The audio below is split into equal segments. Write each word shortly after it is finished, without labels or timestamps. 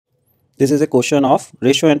This is a question of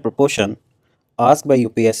ratio and proportion asked by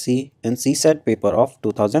UPSC in CSAT paper of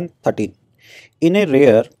 2013. In a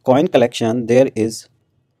rare coin collection, there is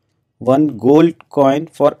one gold coin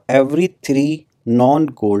for every 3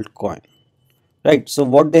 non-gold coin. Right. So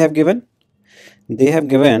what they have given? They have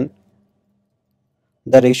given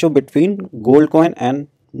the ratio between gold coin and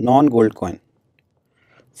non-gold coin.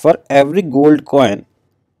 For every gold coin,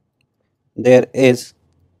 there is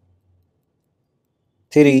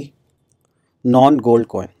 3 non-gold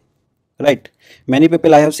coin. Right. Many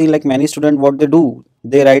people I have seen, like many students, what they do,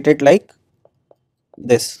 they write it like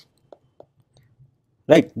this.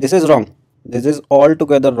 Right. This is wrong. This is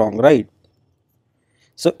altogether wrong. Right.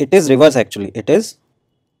 So it is reverse actually. It is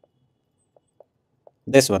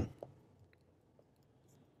this one.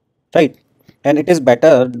 Right. And it is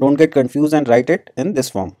better, don't get confused and write it in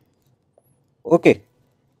this form. Okay.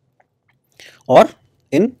 Or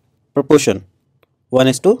in proportion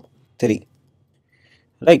 1:3.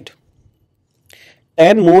 Right.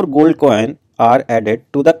 10 more gold coin are added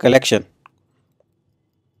to the collection.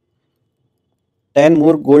 10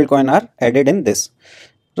 more gold coin are added in this.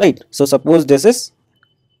 Right. So suppose this is,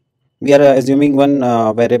 we are assuming one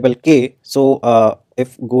variable k. So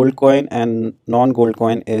if gold coin and non-gold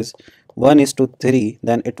coin is 1:3,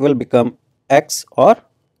 then it will become x or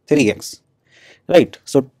 3x. Right.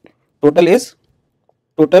 So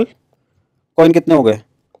total coin कितने हो गए?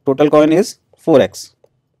 Total coin is 4x.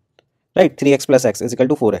 Right. 3x plus x is equal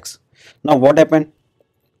to 4x. Now what happened?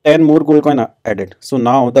 10 more gold coin are added. So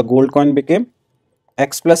now the gold coin became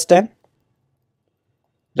x plus 10.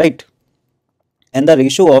 Right. And the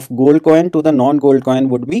ratio of gold coin to the non-gold coin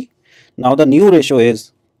would be, now the new ratio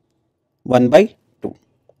is 1/2.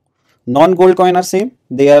 Non-gold coin are same,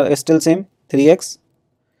 they are still same, 3x.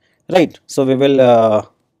 Right. So we will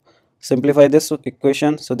simplify this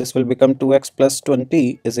equation. So this will become 2x plus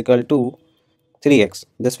 20 is equal to 3x.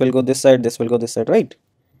 This will go this side, this will go this side, right?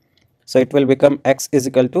 So it will become x is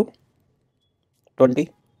equal to 20.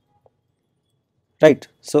 Right.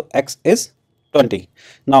 So x is 20.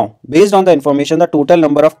 Now, based on the information, the total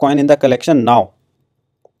number of coin in the collection now.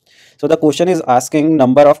 So the question is asking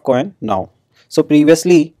number of coin now. So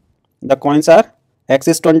previously the coins are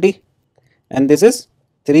x is 20 and this is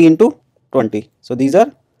 3 into 20. So these are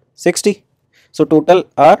 60. So total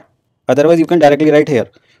are, otherwise you can directly write here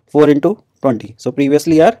 4 into 20. So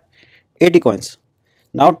previously are 80 coins.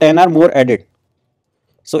 Now 10 are more added.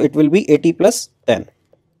 So it will be 80 plus 10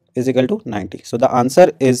 is equal to 90. So the answer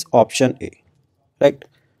is option A. Right.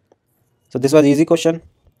 So this was easy question.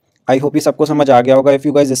 I hope ये सबको समझ आ गया होगा. If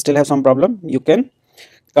you guys still have some problem, you can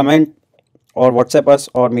comment or WhatsApp us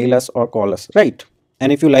or mail us or call us. Right.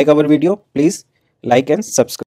 And if you like our video, please like and subscribe.